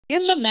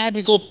In the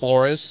magical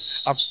forest,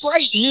 a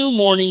bright new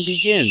morning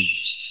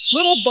begins.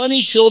 Little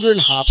bunny children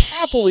hop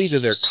happily to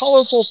their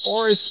colorful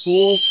forest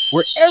school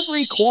where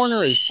every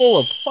corner is full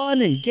of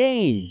fun and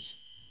games.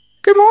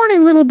 Good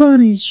morning, little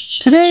bunnies.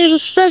 Today is a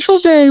special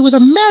day with a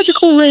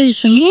magical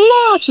race and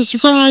lots of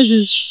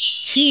surprises.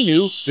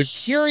 Chinu, the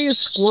curious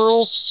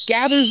squirrel,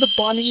 gathers the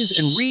bunnies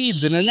and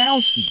reads an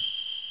announcement.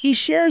 He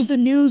shares the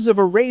news of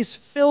a race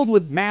filled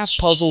with math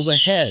puzzles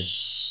ahead.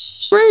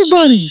 Brave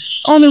bunnies,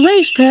 on the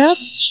race path,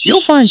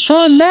 you'll find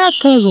fun math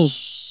puzzles.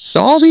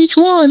 Solve each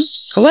one,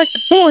 collect a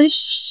point,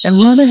 and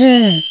run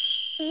ahead.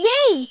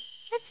 Yay!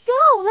 Let's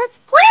go! Let's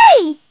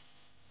play!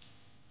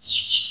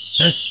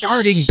 The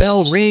starting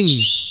bell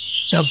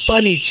rings. The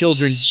bunny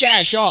children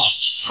dash off,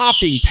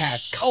 hopping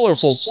past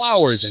colorful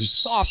flowers and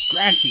soft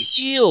grassy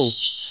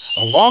fields.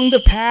 Along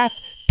the path,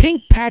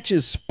 pink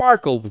patches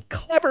sparkle with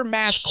clever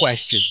math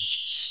questions.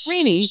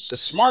 Rini, the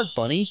smart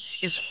bunny,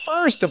 is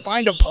first to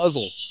find a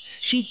puzzle.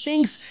 She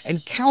thinks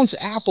and counts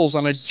apples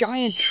on a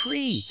giant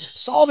tree,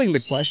 solving the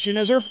question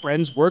as her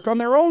friends work on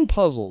their own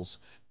puzzles.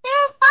 There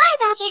are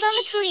 5 apples on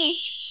the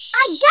tree.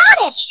 I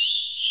got it!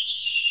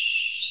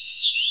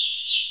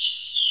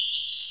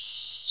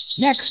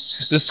 Next,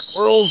 the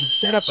squirrels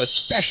set up a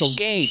special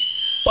game.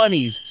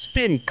 Bunnies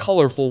spin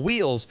colorful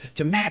wheels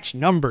to match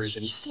numbers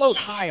and float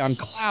high on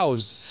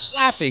clouds,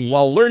 laughing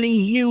while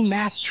learning new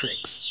math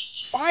tricks.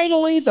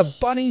 Finally, the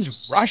bunnies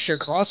rush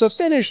across a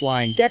finish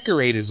line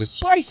decorated with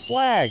bright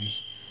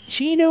flags.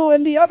 Chinu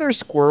and the other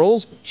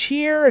squirrels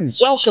cheer and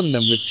welcome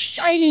them with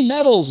shiny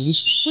medals and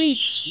sweet,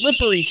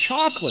 slippery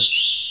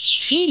chocolates.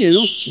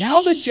 Chinu,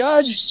 now the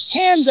judge,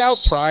 hands out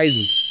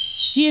prizes.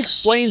 He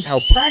explains how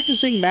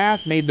practicing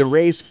math made the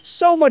race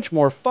so much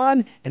more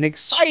fun and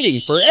exciting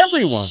for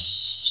everyone.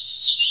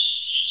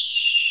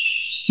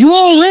 You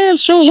all ran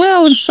so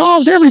well and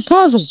solved every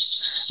puzzle.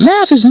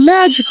 Math is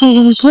magical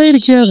when we play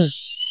together.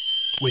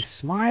 With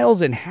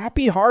smiles and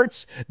happy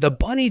hearts, the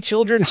bunny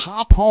children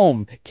hop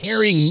home,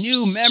 carrying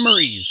new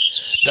memories.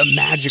 The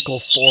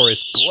magical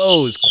forest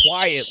glows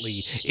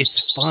quietly, its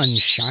fun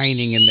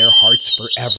shining in their hearts forever.